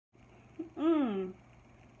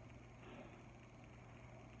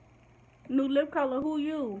New lip color, who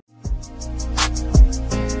you?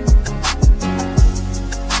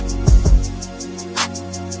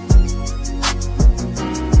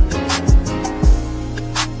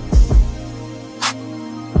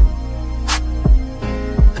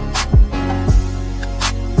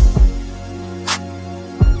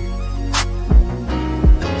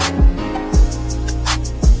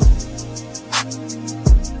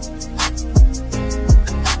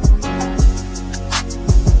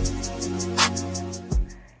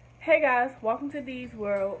 Hey guys, welcome to Dee's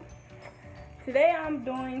World. Today I'm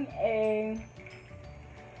doing a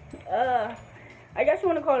I guess you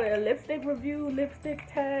want to call it a lipstick review, lipstick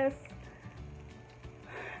test.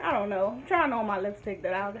 I don't know. I'm trying on my lipstick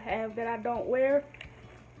that I have that I don't wear.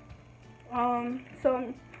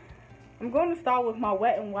 So I'm going to start with my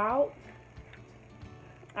Wet n Wild.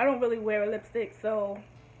 I don't really wear a lipstick, so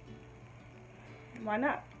why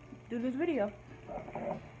not do this video?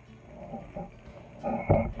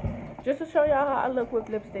 Just to show y'all how I look with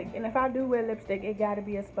lipstick. And if I do wear lipstick, it gotta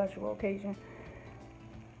be a special occasion.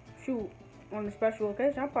 Shoot, on a special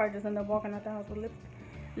occasion, I'll probably just end up walking out the house with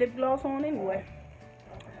lip gloss on anyway.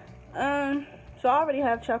 So I already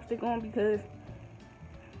have chapstick on because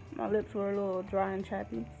my lips were a little dry and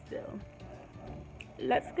chappy still.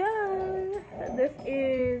 Let's go. This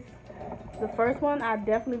is the first one. I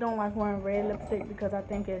definitely don't like wearing red lipstick because I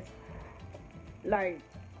think it's like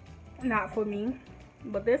not for me.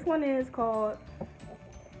 But this one is called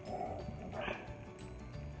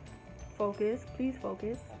Focus. Please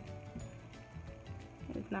focus.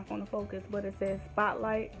 It's not going to focus, but it says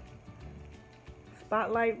Spotlight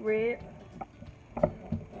Red.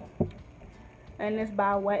 And it's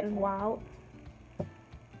by Wet n Wild.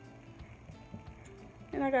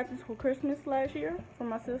 And I got this for Christmas last year from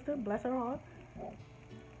my sister. Bless her heart.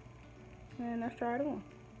 And let's try it on.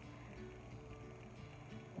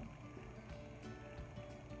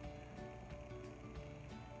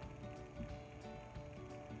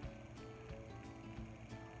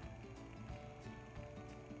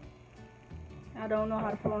 I don't know how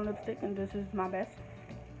to put on lipstick, and this is my best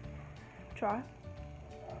try.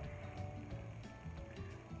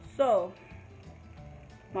 So,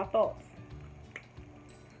 my thoughts.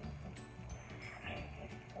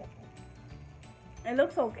 It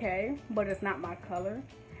looks okay, but it's not my color.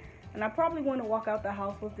 And I probably want to walk out the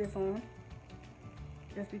house with this on,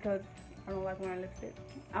 just because I don't like wearing lipstick.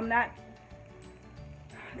 I'm not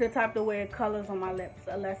the type to wear colors on my lips,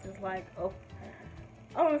 unless it's like,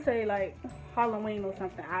 I want to say like Halloween or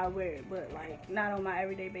something, I wear it, but like not on my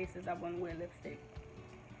everyday basis. I wouldn't wear lipstick.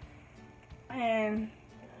 And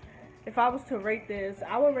if I was to rate this,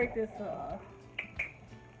 I would rate this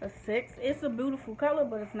a 6. It's a beautiful color,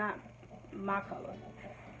 but it's not my color.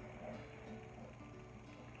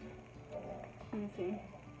 Let me see.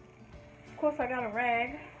 Of course, I got a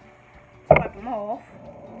rag to wipe them off.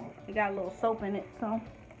 It got a little soap in it, so.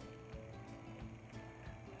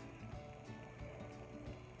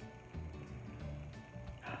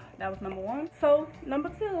 That was number 1. So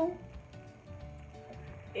number 2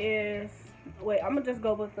 is, wait, I'm gonna just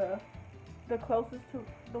go with the closest to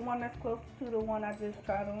the one that's closest to the one I just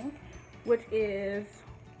tried on, which is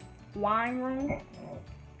Wine Room,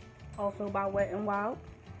 also by Wet n Wild.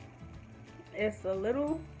 It's a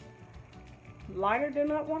little lighter than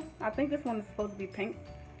that one. I think this one is supposed to be pink.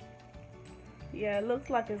 Yeah, it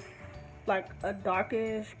looks like it's like a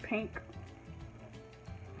darkish pink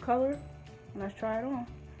color. Let's try it on.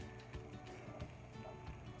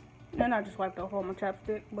 And I just wiped off all my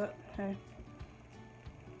chapstick, but hey.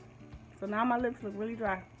 So now my lips look really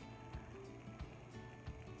dry.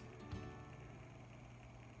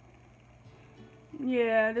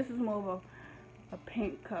 Yeah, this is more of a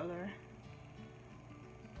pink color.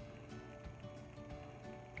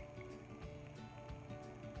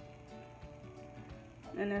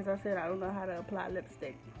 And as I said, I don't know how to apply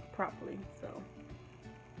lipstick properly, so.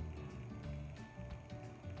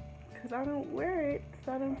 Because I don't wear it,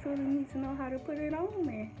 so I don't really need to know how to put it on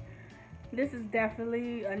me. This is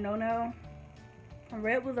definitely a no-no.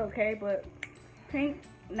 Red was okay, but pink,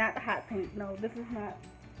 not hot pink. No, this is not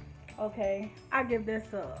okay. I give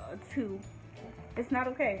this a 2. It's not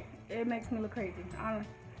okay. It makes me look crazy. I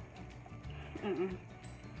don't.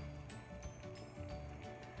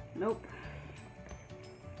 Nope.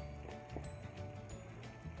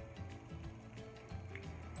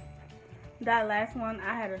 That last one,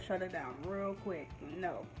 I had to shut it down real quick.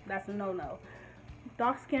 No, that's a no-no.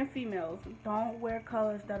 Dark-skinned females, don't wear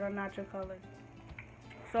colors that are not your color.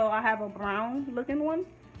 So I have a brown looking one,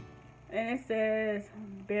 and it says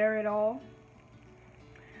Bare It All.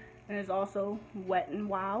 And it's also Wet n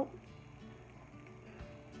Wild.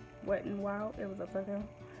 Wet n Wild. It was upside down.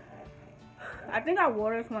 I think I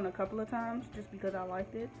wore this one a couple of times just because I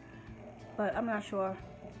liked it, but I'm not sure.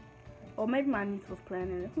 Or maybe my niece was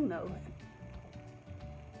planning it. Who knows?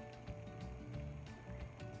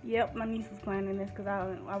 Yep, my niece was planning this because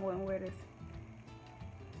I wouldn't wear this.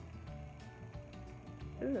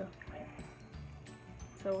 Ugh.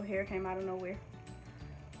 So hair came out of nowhere.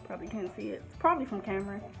 Probably can't see it. It's probably from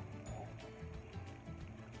Cameron.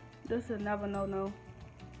 This is Never No No.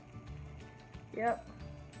 Yep.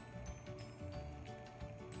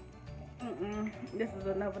 This is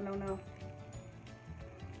a Never No No.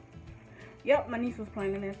 Yep, my niece was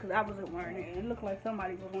planning this because I wasn't wearing it. It looked like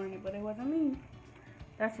somebody was wearing it, but it wasn't me.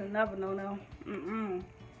 That's a Never No No.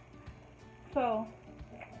 So,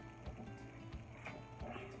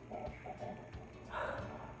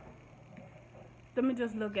 let me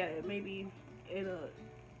just look at it. Maybe it'll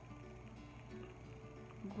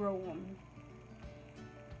grow on me.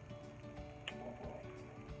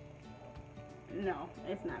 No,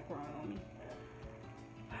 it's not growing on me.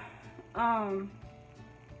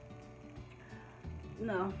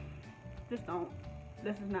 No, just don't.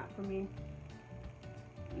 This is not for me.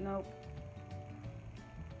 Nope.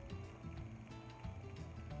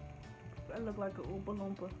 I look like an Oompa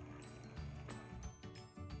Loompa.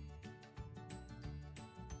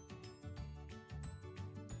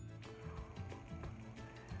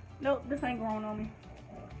 Nope, this ain't growing on me.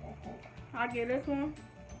 I'll get this one.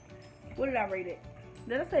 What did I rate it?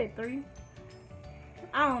 Did I say 3?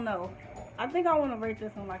 I don't know. I think I want to rate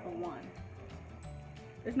this one like a 1.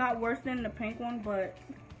 It's not worse than the pink one, but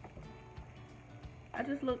I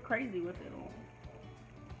just look crazy with it on.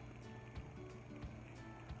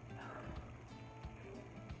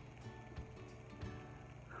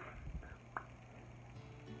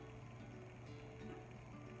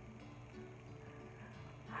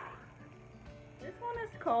 This one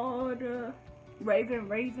is called Raven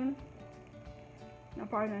Raisin. I'm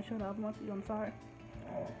probably gonna show the other one to you, I'm sorry.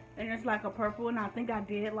 And it's like a purple, and I think I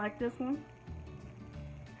did like this one.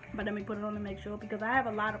 But let me put it on to make sure, because I have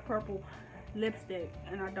a lot of purple lipstick,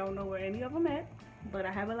 and I don't know where any of them at, but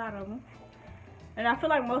I have a lot of them. And I feel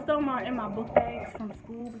like most of them are in my book bags from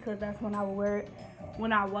school, because that's when I would wear it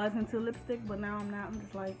when I was into lipstick, but now I'm not. I'm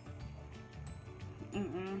just like,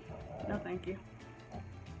 no thank you.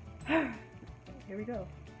 Here we go.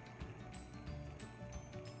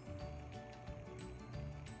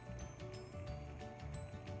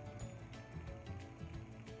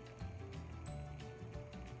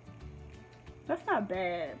 That's not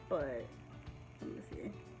bad, but let me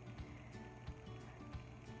see.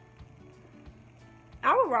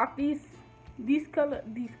 I would rock these color.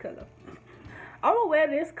 I would wear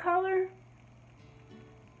this color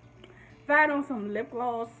if I had on some lip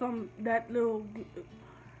gloss, that little. I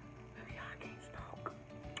can't talk.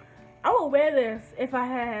 I would wear this if I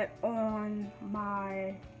had on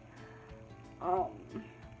my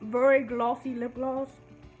very glossy lip gloss.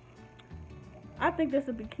 I think this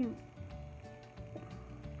would be cute.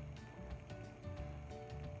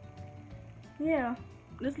 Yeah,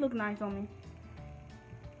 this look nice on me.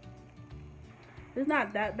 It's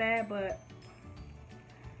not that bad, but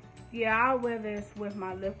yeah, I'll wear this with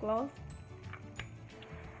my lip gloss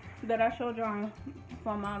that I showed y'all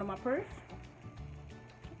from out of my purse.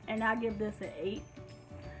 And I give this an 8.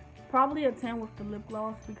 Probably a 10 with the lip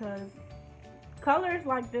gloss, because colors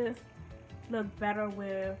like this look better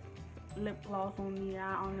with lip gloss on me,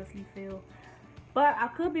 I honestly feel. But I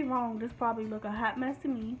could be wrong. This probably look a hot mess to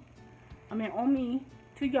me. I mean, on me,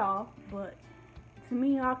 to y'all, but to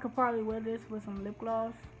me, I could probably wear this with some lip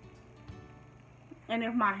gloss. And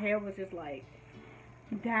if my hair was just like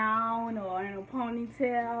down or in a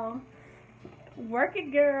ponytail, work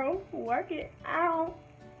it, girl, work it out.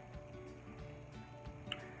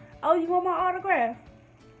 Oh, you want my autograph?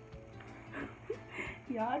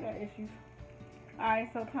 Y'all, I got issues. Alright,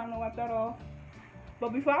 so time to wipe that off.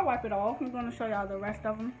 But before I wipe it off, I'm going to show y'all the rest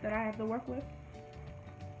of them that I have to work with.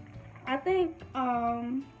 I think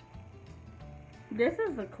this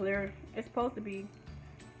is a clear. It's supposed to be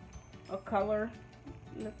a color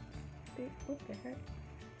lipstick. What the heck?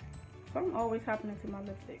 Something always happening to my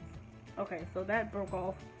lipsticks. Okay, so that broke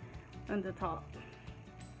off on the top.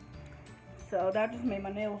 So that just made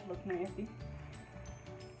my nails look nasty.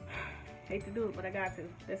 Hate to do it, but I got to.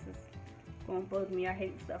 This is gonna bug me. I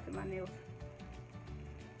hate stuff in my nails.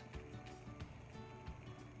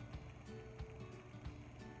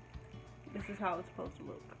 This is how it's supposed to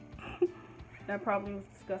look. That probably was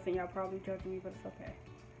disgusting. Y'all probably judging me, but it's okay.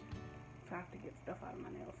 So I have to get stuff out of my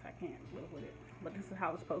nails. I can't live with it. But this is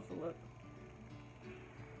how it's supposed to look.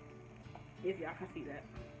 If y'all can see that.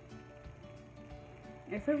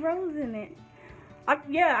 It's a rose in it.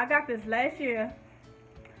 Yeah, I got this last year.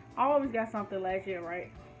 I always got something last year,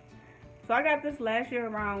 right? So I got this last year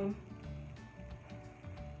around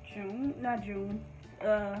June, not June,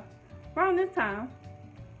 around this time.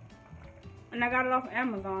 And I got it off of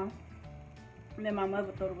Amazon. And then my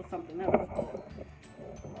mother thought it was something else.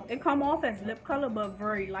 It come off as lip color, but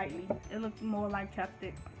very lightly. It looks more like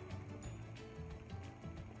chapstick.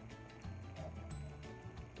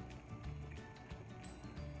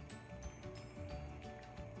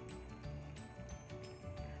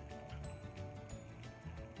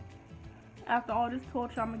 After all this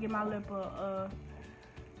torture, I'm gonna give my lip a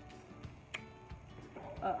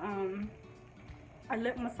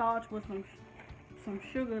lip massage with some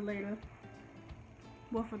sugar later.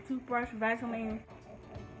 With a toothbrush, Vaseline.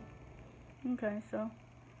 Okay, so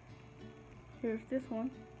here's this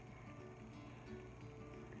one.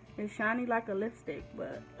 It's shiny like a lipstick,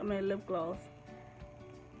 but I mean lip gloss.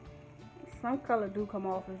 Some color do come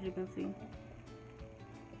off, as you can see.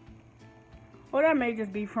 Or that may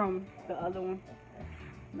just be from the other one.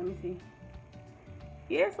 Let me see.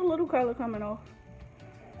 Yeah, it's a little color coming off.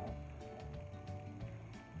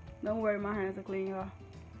 Don't worry, my hands are clean, y'all.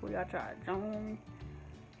 Before y'all try to jump on me.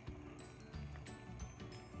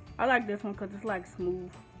 I like this one because it's like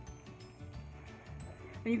smooth.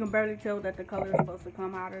 And you can barely tell that the color is supposed to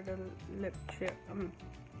come out of the lip chip.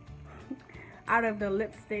 Out of the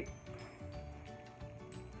lipstick.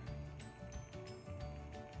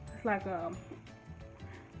 It's like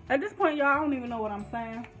at this point, y'all, I don't even know what I'm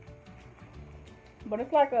saying. But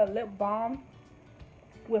it's like a lip balm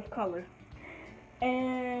with color.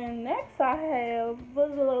 And next I have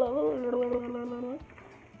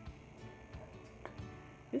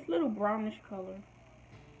this little brownish color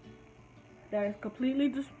that is completely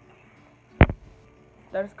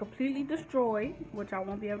destroyed, which I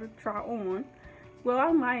won't be able to try on. Well,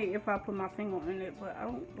 I might if I put my finger in it, but I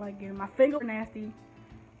don't like getting my finger nasty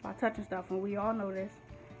by touching stuff, and we all know this.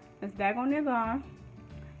 It's daggone near gone.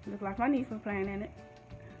 Looks like my niece was playing in it.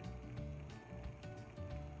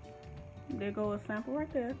 There goes a sample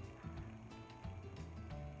right there.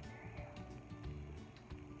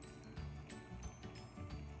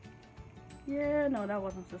 Yeah, no, that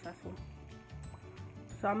wasn't successful.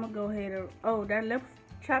 So I'm gonna go ahead and, oh, that lip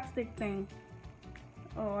chapstick thing.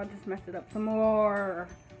 Oh, I just messed it up some more.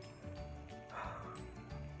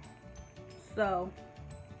 So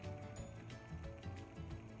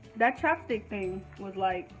that chapstick thing was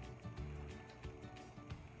like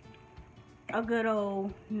a good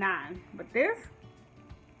old 9, but this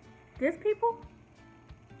people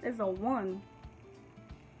is a 1.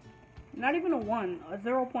 Not even a 1, a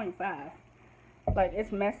 0.5. Like,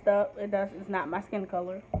 it's messed up. It's not my skin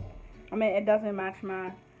color. I mean, it doesn't match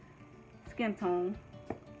my skin tone.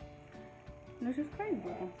 And it's just crazy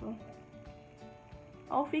looking. So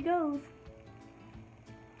off he goes.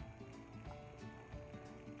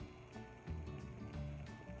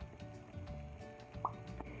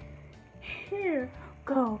 Here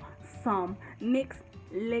go some NYX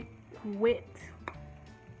liquid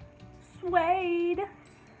suede.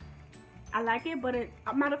 I like it, but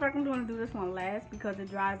matter of fact, I'm going to do this one last because it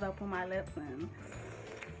dries up on my lips and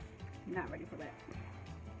I'm not ready for that.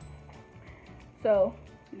 So,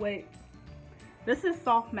 wait. This is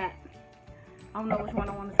soft matte. I don't know which one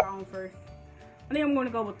I want to try on first. I think I'm going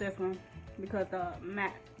to go with this one because the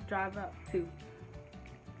matte dries up too.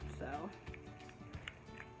 So,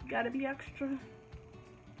 gotta be extra.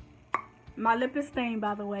 My lip is stained,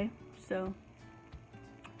 by the way, so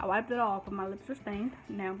I wiped it off, but my lips are stained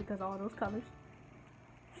now because of all those colors.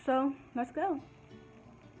 So, let's go.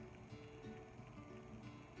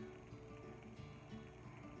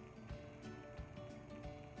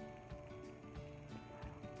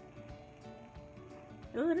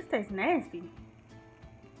 Ooh, this tastes nasty.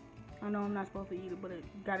 I know I'm not supposed to eat it, but it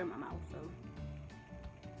got in my mouth, so.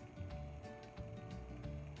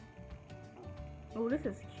 Oh, this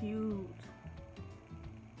is cute.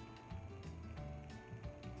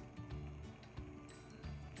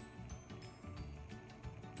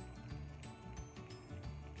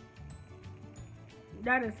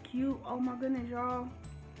 That is cute. Oh my goodness, y'all.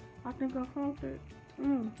 I think I found it.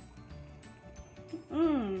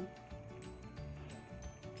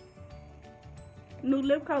 New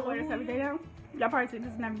lip color this every day now. Y'all probably see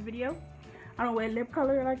this in every video. I don't wear lip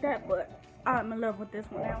color like that, but I'm in love with this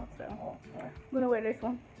one now, so I'm gonna wear this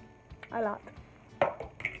one a lot.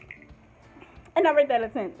 And I rate that a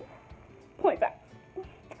 10.5.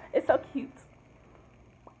 It's so cute.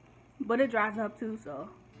 But it dries up too, so.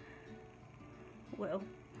 Well,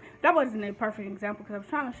 that wasn't a perfect example because I was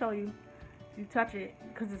trying to show you you touch it,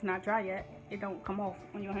 because it's not dry yet, it don't come off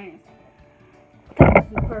on your hands. This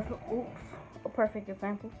is a perfect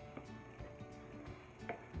example.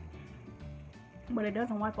 But it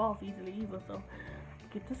doesn't wipe off easily either, so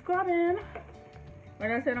get the scrub in.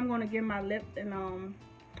 Like I said, I'm going to give my lip and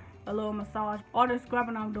a little massage. All the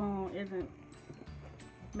scrubbing I'm doing isn't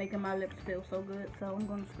making my lips feel so good, so I'm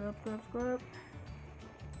going to scrub.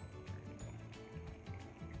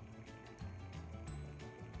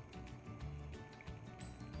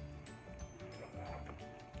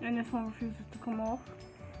 And this one refuses to come off.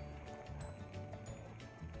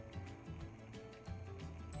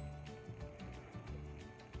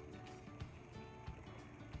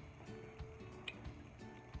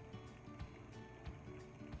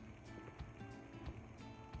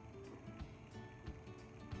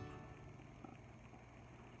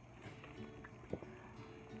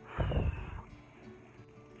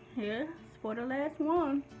 Here's for the last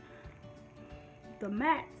one. The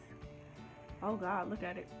matte. Oh God, look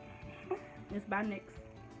at it. It's by NYX.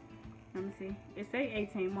 Let me see. It say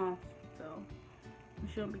 18 months, so it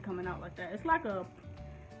shouldn't be coming out like that. It's like a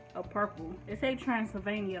purple. It say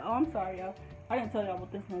Transylvania. Oh, I'm sorry, y'all. I didn't tell y'all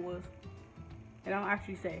what this one was. It don't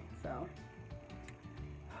actually say, so.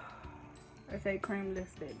 It say cream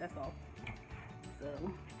lipstick, that's all. So.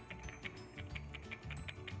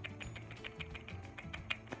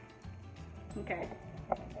 Okay.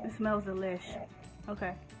 It smells delish.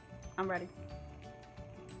 Okay. I'm ready.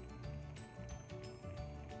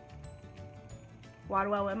 Why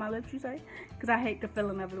do I wet my lips, you say? Because I hate the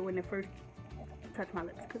feeling of it when it first touch my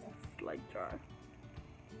lips, because it's like dry.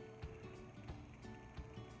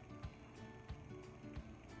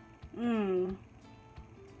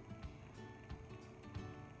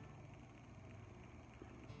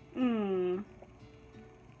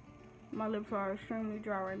 My lips are extremely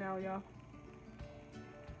dry right now, y'all.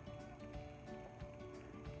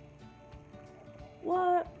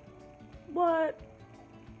 What?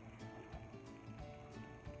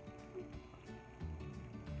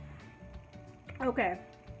 Okay.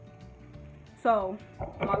 So,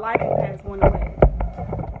 my lighting pads went away.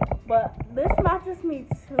 But this matches me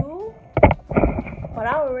too. But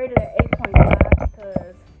I would rate it at 8.5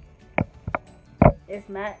 because it's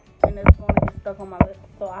matte and it's going to get stuck on my lips.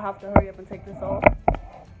 So I have to hurry up and take this off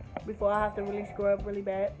before I have to really scrub really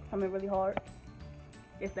bad. I mean really hard.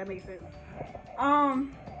 If that makes sense.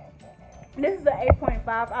 This is an 8.5.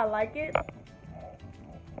 I like it.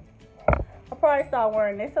 I'll probably start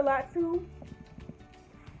wearing this a lot too.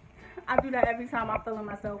 I do that every time I'm feeling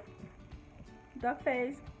myself. Duck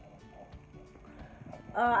face.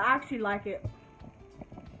 I actually like it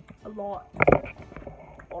a lot.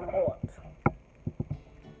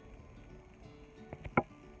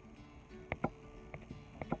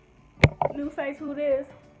 New face, who this?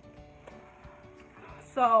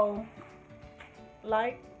 So,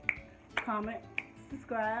 like, comment,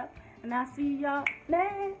 subscribe, and I'll see y'all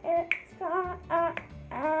next time.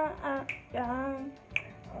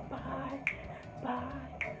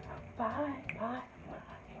 Bye.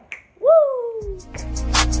 Woo!